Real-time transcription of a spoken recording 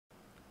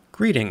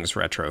Greetings,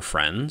 retro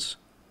friends.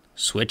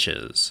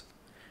 Switches.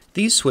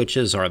 These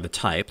switches are the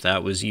type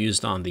that was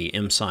used on the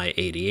IMSI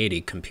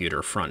 8080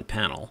 computer front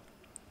panel.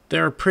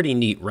 They're pretty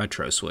neat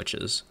retro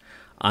switches.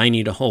 I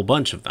need a whole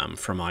bunch of them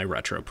for my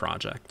retro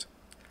project.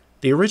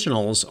 The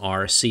originals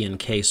are C and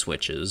K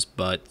switches,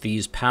 but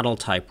these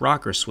paddle-type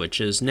rocker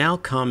switches now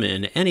come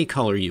in any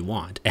color you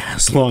want,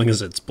 as long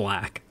as it's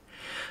black.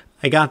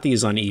 I got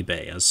these on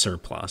eBay as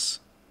surplus.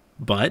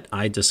 But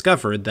I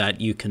discovered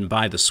that you can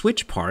buy the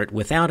switch part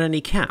without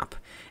any cap,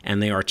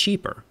 and they are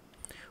cheaper.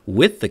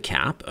 With the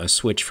cap, a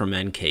switch from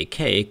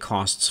NKK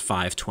costs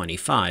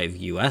 $525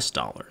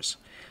 US.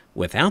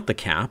 Without the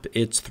cap,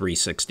 it's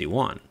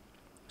 $361.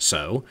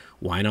 So,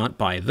 why not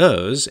buy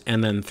those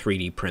and then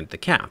 3D print the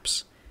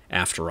caps?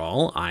 After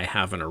all, I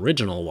have an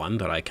original one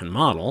that I can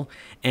model,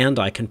 and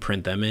I can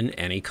print them in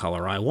any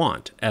color I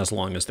want, as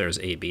long as there's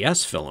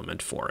ABS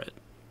filament for it.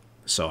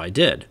 So I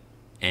did.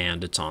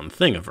 And it's on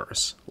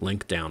Thingiverse,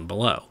 link down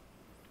below.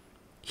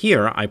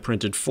 Here I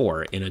printed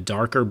 4 in a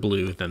darker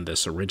blue than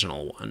this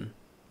original one.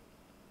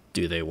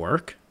 Do they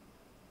work?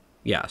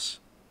 Yes.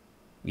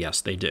 Yes,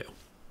 they do.